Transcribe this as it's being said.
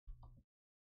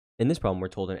In this problem, we're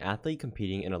told an athlete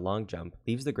competing in a long jump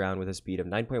leaves the ground with a speed of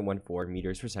 9.14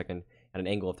 meters per second at an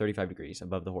angle of 35 degrees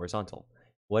above the horizontal.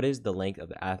 What is the length of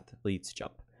the athlete's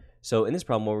jump? So in this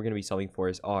problem, what we're going to be solving for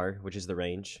is r, which is the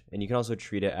range, and you can also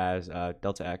treat it as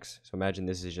delta x. So imagine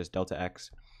this is just delta x,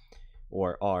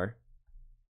 or r.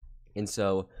 And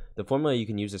so the formula you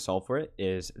can use to solve for it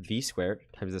is v squared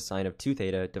times the sine of 2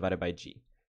 theta divided by g.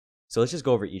 So let's just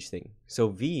go over each thing. So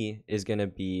v is going to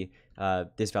be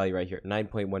this value right here,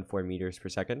 9.14 meters per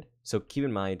second. So keep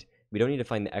in mind, we don't need to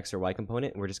find the x or y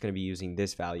component. We're just going to be using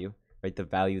this value, right? The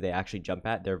value they actually jump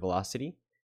at, their velocity.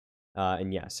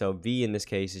 And yeah, so v in this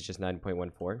case is just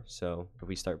 9.14. So if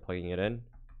we start plugging it in,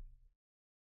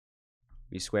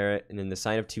 we square it, and then the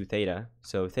sine of 2 theta.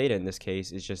 So theta in this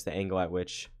case is just the angle at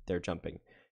which they're jumping.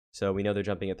 So we know they're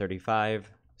jumping at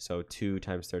 35, so 2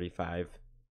 times 35,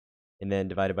 and then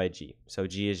divided by g. So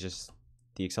g is just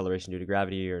the acceleration due to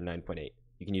gravity, or 9.8.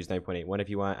 You can use 9.81 if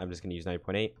you want. I'm just going to use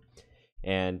 9.8.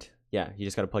 And yeah, you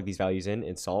just got to plug these values in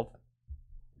and solve.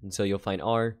 And so you'll find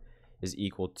r is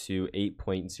equal to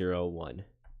 8.01. And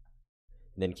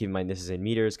then keep in mind this is in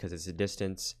meters because it's a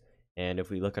distance. And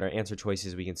if we look at our answer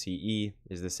choices, we can see E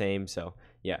is the same. So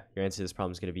yeah, your answer to this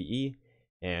problem is going to be E.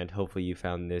 And hopefully you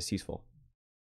found this useful.